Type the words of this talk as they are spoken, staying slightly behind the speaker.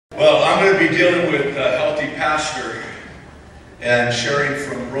Well, I'm going to be dealing with a healthy pastor and sharing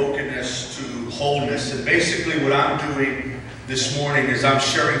from brokenness to wholeness. And basically what I'm doing this morning is I'm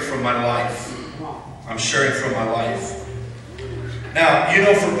sharing from my life. I'm sharing from my life. Now, you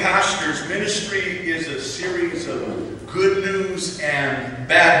know, for pastors, ministry is a series of good news and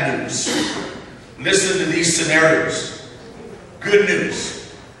bad news. Listen to these scenarios. Good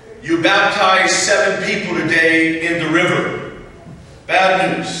news. You baptized 7 people today in the river.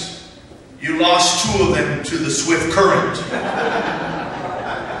 Bad news. You lost 2 of them to the swift current.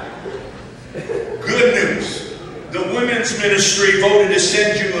 Good news. The women's ministry voted to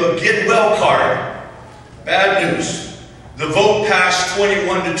send you a get well card. Bad news. The vote passed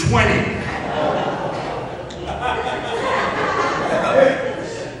 21 to 20.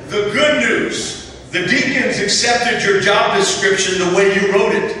 The good news. The deacons accepted your job description the way you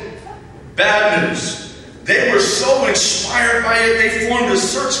wrote it. Bad news. They were so inspired by it, they formed a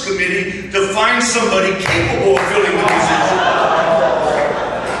search committee to find somebody capable of filling the position.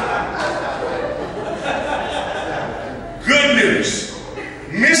 Good news.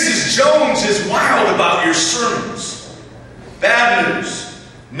 Mrs. Jones is wild about your sermons. Bad news.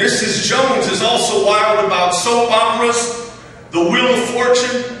 Mrs. Jones is also wild about soap operas, The Wheel of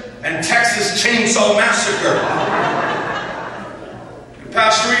Fortune, and Texas Chainsaw Massacre.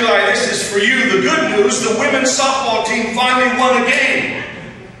 Pastor Eli, this is for you. The good news, the women's softball team finally won a game.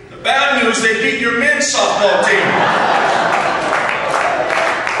 The bad news, they beat your men's softball team.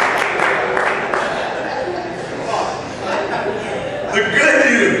 The good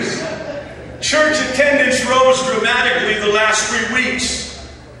news, church attendance rose dramatically the last 3 weeks.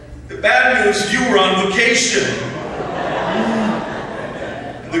 The bad news, you were on vacation.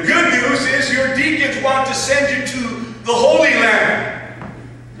 The good news is your deacons want to send you to the Holy Land.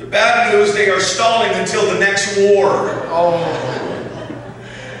 The bad news, they are stalling until the next war.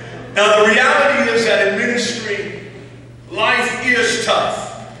 Now the reality is that in ministry, life is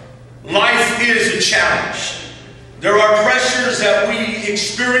tough. Life is a challenge. There are pressures that we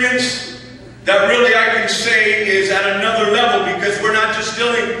experience that really I can say is at another level, because we're not just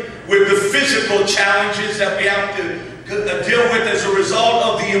dealing with the physical challenges that we have to deal with as a result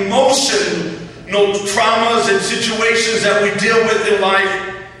of the emotional traumas and situations that we deal with in life.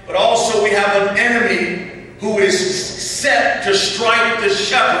 But also we have an enemy who is set to strike the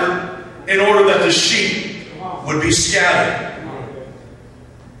shepherd in order that the sheep would be scattered.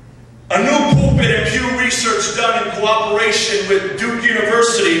 A new pulpit and Pew Research done in cooperation with Duke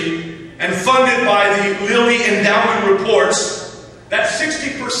University and funded by the Lilly Endowment reports that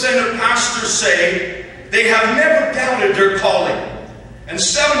 60% of pastors say they have never doubted their calling, and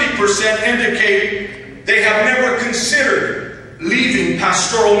 70% indicate they have never considered leaving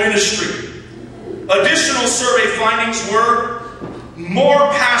pastoral ministry. Additional survey findings were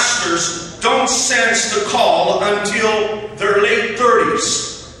more pastors don't sense the call until their late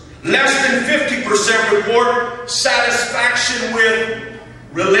 30s. Less than 50% report satisfaction with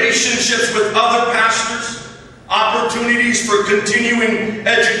relationships with other pastors, opportunities for continuing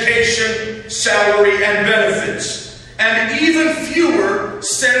education, salary, and benefits. And even fewer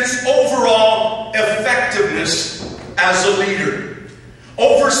sense overall effectiveness as a leader.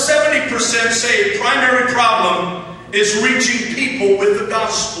 Over 70% say a primary problem is reaching people with the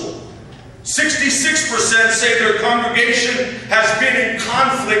gospel. 66% say their congregation has been in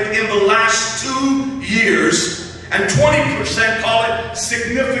conflict in the last 2 years, and 20% call it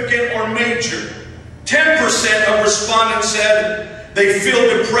significant or major. 10% of respondents said they feel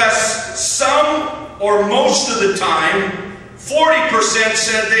depressed some or most of the time. 40%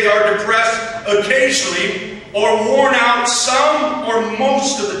 said they are depressed occasionally or worn out some or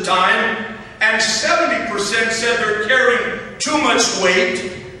most of the time, and 70% said they're carrying too much weight,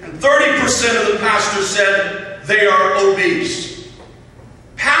 and 30% of the pastors said they are obese.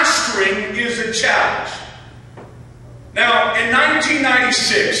 Pastoring is a challenge. Now, in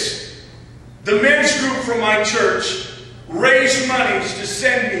 1996, the men's group from my church raised monies to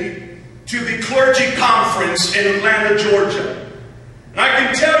send me to the clergy conference in Atlanta, Georgia. And I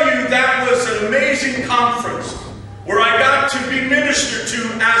can tell you that was an amazing conference where I got to be ministered to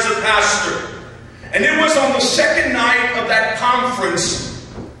as a pastor. And it was on the second night of that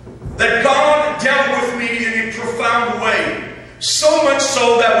conference that God dealt with me in a profound way. So much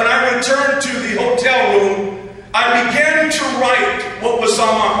so that when I returned to the hotel room, I began to write what was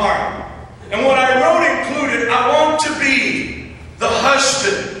on my heart. And what I wrote included, I want to be the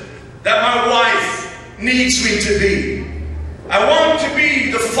husband that my wife needs me to be. I want to be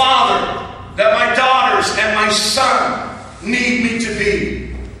the father that my daughters and my son need me to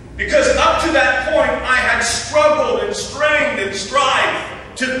be. Because up to that point, I had struggled and strained and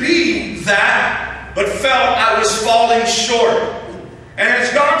strived to be that, but felt I was falling short. And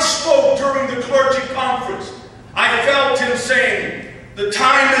as God spoke during the clergy conference, I felt Him saying, the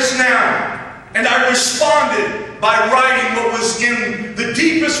time is now. And I responded by writing what was in the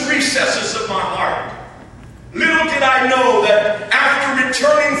deepest recesses of my heart. Little did I know that after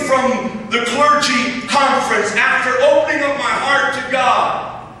returning from the clergy conference, after opening up my heart to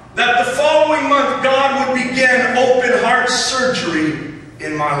God, that the following month God would begin open heart surgery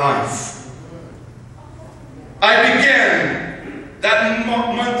in my life. I began that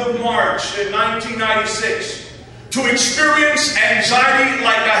month of March in 1996 to experience anxiety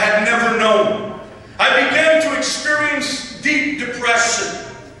like I had never known. I began to experience deep depression.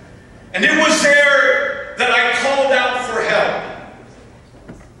 And it was there that I called out for help.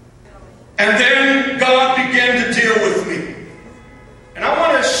 And then God began to deal with me. And I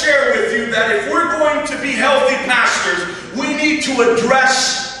want to share with you that if we're going to be healthy pastors, we need to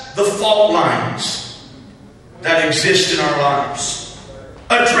address the fault lines that exist in our lives.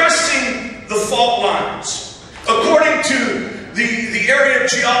 Addressing the fault lines. According to the area of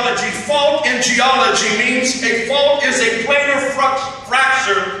geology, fault in geology means a fault is a planar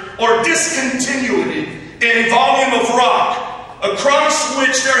fracture or discontinuity in volume of rock across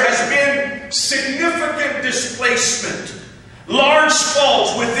which there has been significant displacement. Large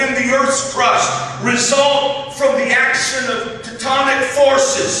faults within the Earth's crust result from the action of tectonic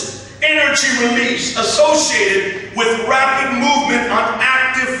forces, energy release associated with rapid movement on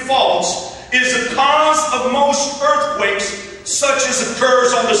active faults is a cause of most earthquakes, such as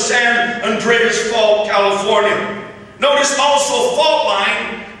occurs on the San Andreas Fault, California. Notice also a fault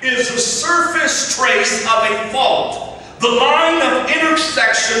line is a surface trace of a fault, the line of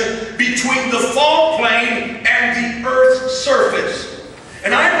intersection between the fault plane and the Earth's surface.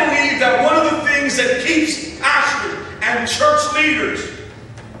 And I believe that one of the things that keeps pastors and church leaders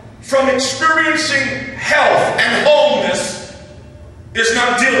from experiencing health and wholeness is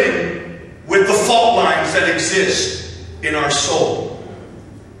not dealing with the fault lines that exist in our soul.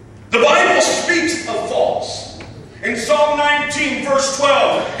 The Bible speaks of faults. In Psalm 19, verse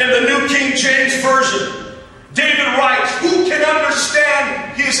 12, in the New King James Version, David writes, "Who can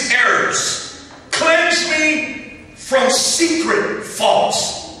understand his errors? Cleanse me from secret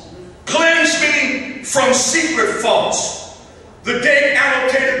faults." Cleanse me from secret faults. The Day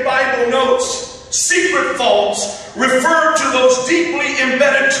Annotated Bible notes, secret faults refer to those deeply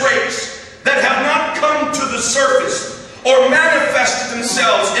embedded traits that have not come to the surface or manifested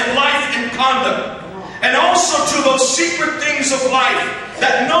themselves in life and conduct, and also to those secret things of life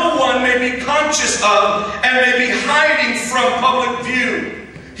that no one may be conscious of and may be hiding from public view.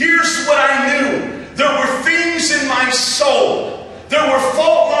 Here's what I knew. There were things in my soul. There were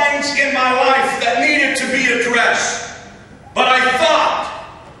fault lines in my life that needed to be addressed. But I thought,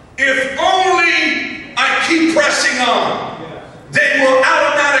 if only I keep pressing on, they will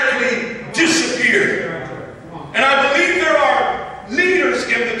automatically disappear. And I believe there are leaders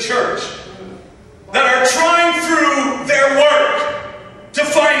in the church that are trying through their work to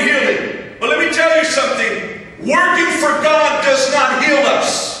find healing. But let me tell you something. Working for God does not heal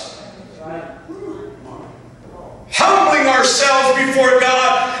us. Humbling ourselves before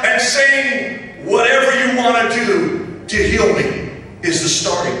God and saying, whatever you want to do to heal me is the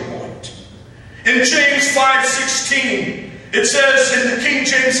starting point. In James 5:16, it says in the King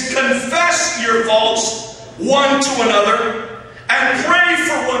James, "Confess your faults one to another, and pray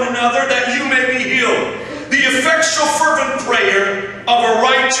for one another that you may be healed. The effectual fervent prayer of a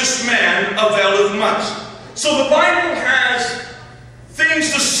righteous man availeth much." So the Bible has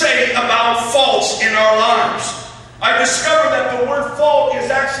things to say about faults in our lives. I discovered that the word fault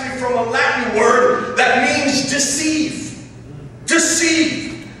is actually from a Latin word that means deceive.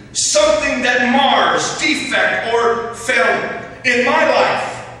 Deceive. Something that mars, defect, or failure. In my life,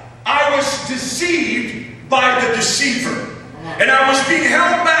 I was deceived by the deceiver. And I was being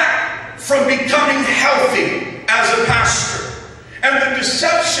held back from becoming healthy as a pastor. And the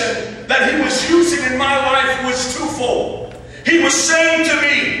deception that he was using in my life was twofold. He was saying to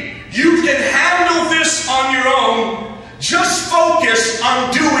me, you can handle this on your own. Just focus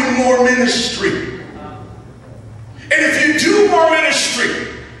on doing more ministry. And if you do more ministry,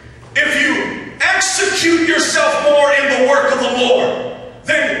 if you execute yourself more in the work of the Lord,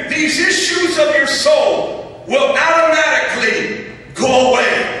 then these issues of your soul will automatically go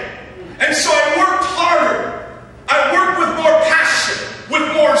away. And so I worked harder. I worked with more passion,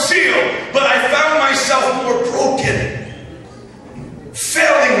 with more zeal, but I found myself more broken,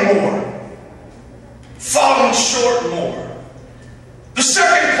 failing more, falling short more. The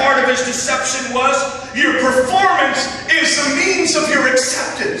second part of his deception was your performance is the means of your acceptance.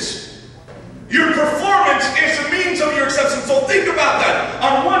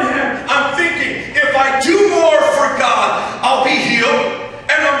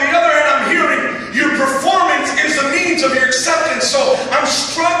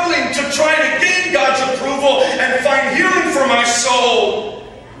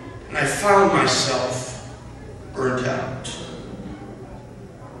 I found myself burnt out.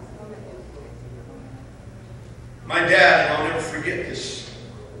 My dad, and I'll never forget this,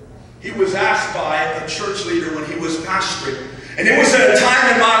 he was asked by a church leader when he was pastoring, and it was at a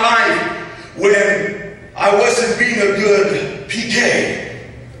time in my life when I wasn't being a good PK.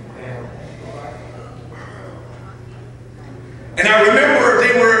 And I remember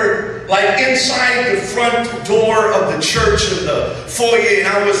they were like inside the front door of the church in the foyer, and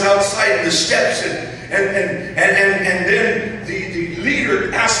I was outside in the steps, and then the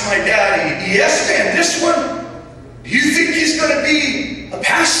leader asked my daddy, "Yes, man, this one, do you think he's going to be a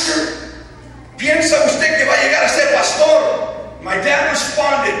pastor? ¿Piensa usted que va a llegar a ser pastor?" My dad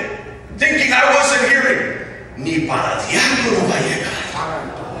responded, thinking I wasn't hearing, "Ni para diablo no va a llegar.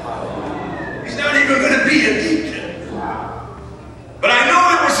 He's not even going to be a deacon." But I know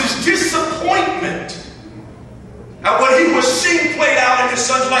it was his disappointment at what he was seeing played out in his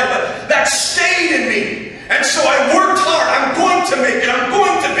son's life, but that stayed in me. And so I worked hard. I'm going to make it. I'm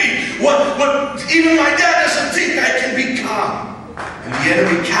going to be what even my dad doesn't think I can become. And the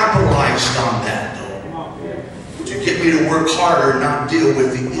enemy capitalized on that, though, to get me to work harder and not deal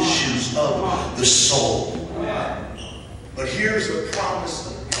with the issues of the soul. But here's the promise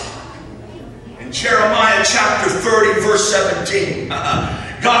of God. In Jeremiah chapter 30, verse 17,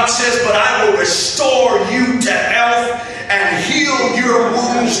 God says, "But I will restore you to health and heal your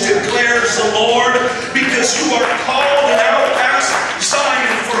wounds, declares the Lord, because you are called an outcast,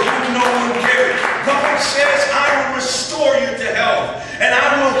 Zion, for whom no one cared." God says, "I will restore you to health, and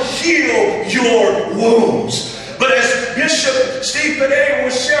I will heal your wounds." But as Bishop Steve Padilla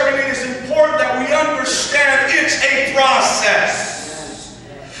was sharing, it is important that we understand it's a process.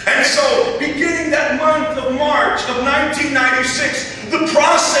 And so, beginning that month of March of 1996, the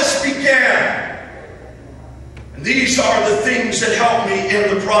process began. And these are the things that helped me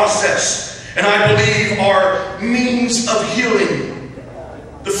in the process, and I believe are means of healing.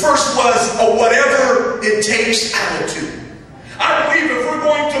 The first was a whatever it takes attitude. I believe if we're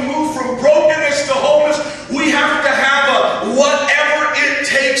going to move from brokenness to wholeness, we have to have a whatever it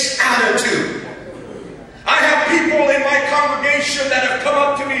takes attitude. I have people in my congregation that have come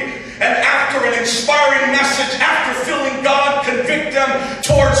up to me, and after an inspiring message, after feeling God convict them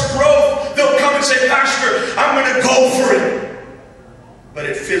towards growth, they'll come and say, "Pastor, I'm going to go for it." But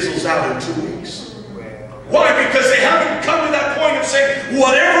it fizzles out in 2 weeks. Why? Because they haven't come to that point of saying,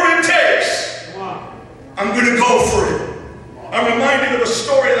 "Whatever it takes, I'm going to go for it." I'm reminded of a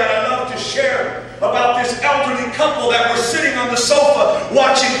story that I love to share about this elderly couple that were sitting on the sofa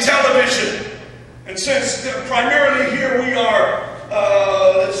watching television. And since primarily here we are,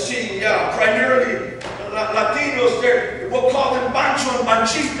 primarily Latinos, we'll call them Pancho and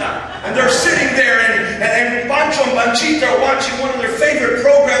Panchita. And they're sitting there, and Pancho and Panchita are watching one of their favorite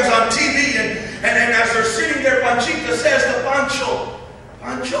programs on TV. And as they're sitting there, Panchita says to Pancho,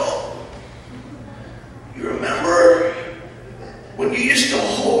 "Pancho, you remember when you used to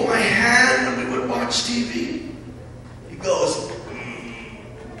hold my hand and we would watch TV?" He goes,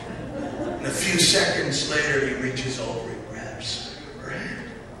 and a few seconds later, he reaches over and grabs her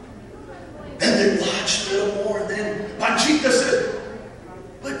hand. Then they watch a little more, and then Panchita says,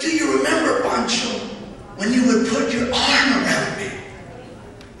 "But do you remember, Pancho, when you would put your arm around me?"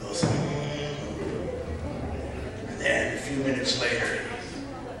 He goes, And then a few minutes later,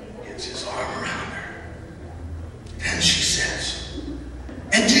 he gets his arm around her. Then she says,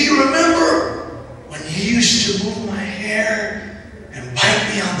 "And do you remember when you used to move my hair and bite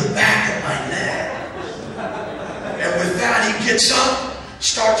me on the back of my neck?" And with that, he gets up,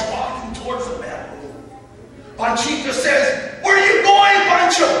 starts walking towards the bedroom. Panchita says, "Where are you going,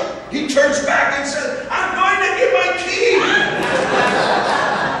 Pancho?" He turns back and says, "I'm going to get my key."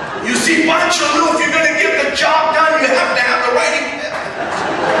 You see, Pancho knew if you're going to get the job done, you have to have the right equipment.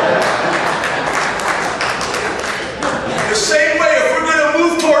 The same way, if we're going to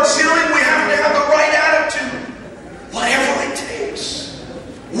move towards healing, we have to have the right attitude. Whatever it takes.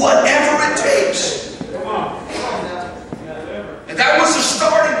 Whatever it takes. And that was the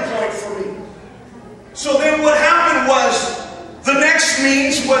starting point for me. So then what happened was, the next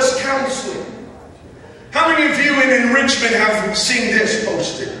means was counseling. How many of you in Enrichment have seen this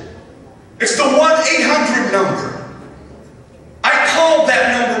posted? It's the 1-800 number. I called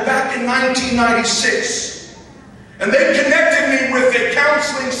that number back in 1996. And they connected me with a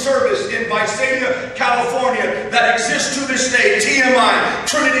counseling service in Visalia, California that exists to this day, TMI,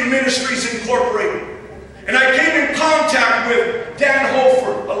 Trinity Ministries Incorporated. And I came in contact with Dan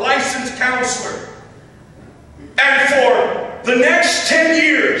Holford, a licensed counselor. And for the next 10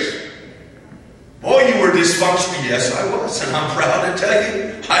 years, boy, you were were dysfunctional. Yes, I was. And I'm proud to tell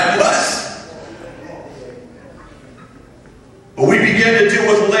you, I was. But we began to deal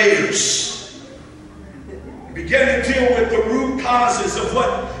with layers. We began to deal with the root causes of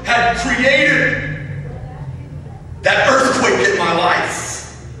what had created that earthquake in my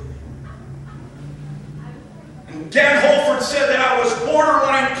life. And Dan Holford said that I was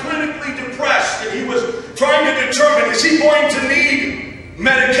borderline clinically depressed, and he was trying to determine, is he going to need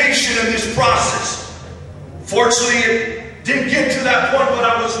medication in this process? Fortunately, it didn't get to that point, but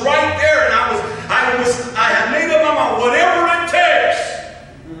I was right there, and I had made up my mind, whatever it takes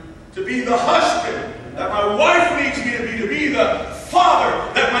to be the husband that my wife needs me to be the father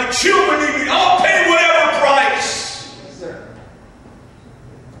that my children need me. I'll pay whatever price. Yes, sir.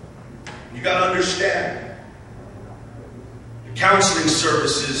 You got to understand, the counseling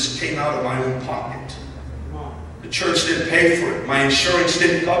services came out of my own pocket. The church didn't pay for it. My insurance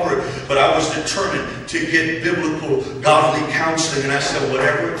didn't cover it. But I was determined to get biblical, godly counseling. And I said,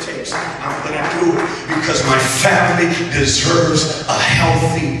 whatever it takes, I'm going to do it. Because my family deserves a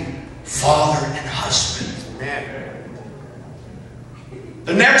healthy father and husband. Amen.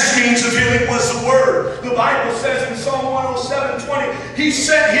 The next means of healing was the Word. The Bible says in Psalm 107:20, He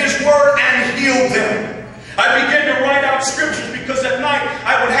sent His Word and healed them. I began to write out scriptures because at night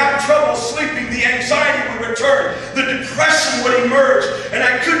I would have trouble sleeping. The anxiety would return. The depression would emerge. And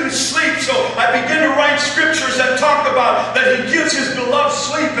I couldn't sleep. So I began to write scriptures that talk about that He gives His beloved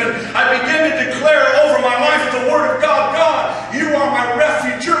sleep. And I began to declare over my life the Word of God. God, You are my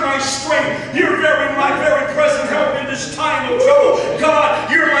refuge. You're my strength. You're my very present help in this time of trouble. God,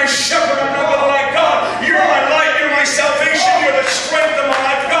 You're my shepherd. I'm not going to lie. God, You're my light. You're my salvation. You're the strength of my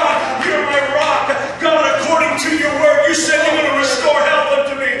life. God, You're my rock. God, according to Your word, You said You're going to restore health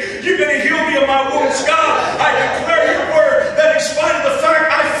unto me. You're going to heal me of my wounds. God, I declare Your word that in spite of the fact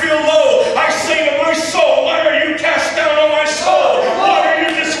I feel low, I say to my soul, why are you cast down on my soul? Why are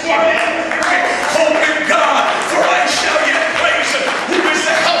you disquieted? Hope in God, for I shall yet praise Him, who is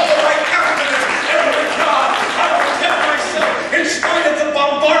the help of my countenance. And with God, I protect myself in spite of the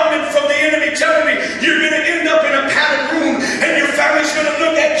bombardment from the enemy telling me you're going to end up in a padded room and your family's going to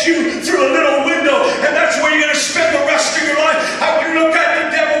look at you through a little window, and that's where you're going to spend the rest of your life. I can look at the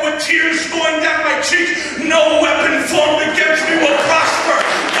devil with tears going down my cheeks. No weapon formed against me will prosper.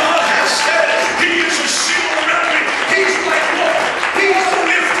 God has said He is a shield around me. He's my Lord. He's the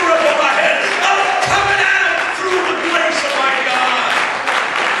lifter of my head. I'm coming out through the grace of my God.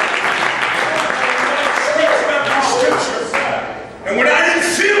 And when I didn't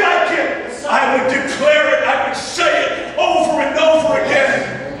feel like it, I would declare it. I would say it over and over again.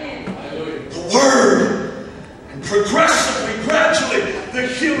 The Word. And progressively, gradually, the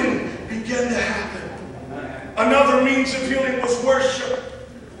healing began to happen. Another means of healing was worship.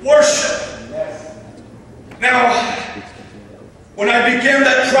 Worship. Now, when I began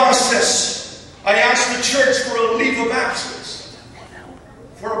that process, I asked the church for a leave of absence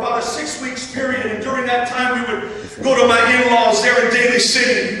for about a 6 weeks period. And during that time, we would go to my in-laws there in Daly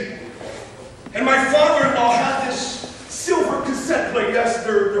City. And my father-in-law had this silver cassette player. Yes,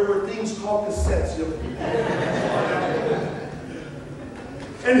 there were things called cassettes.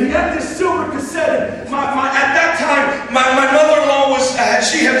 And he had this silver cassette. And at that time, my mother-in-law was,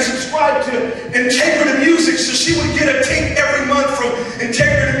 she had subscribed to Integrity Music, so she would get a tape every month from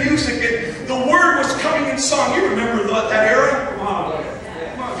Integrity Music. And the Word was coming in song. You remember that era? Come on.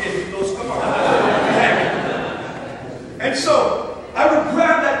 Come on, get those. Come on. And so I would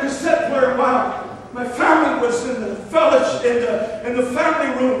grab that cassette player while my family was in the fellowship, in the family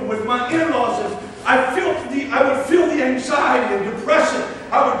room with my in-laws. And I would feel the anxiety and depression.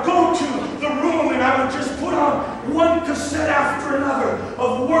 I would go to the room and I would just put on one cassette after another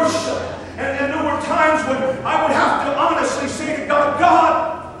of worship. And there were times when I would have to honestly say to God, God,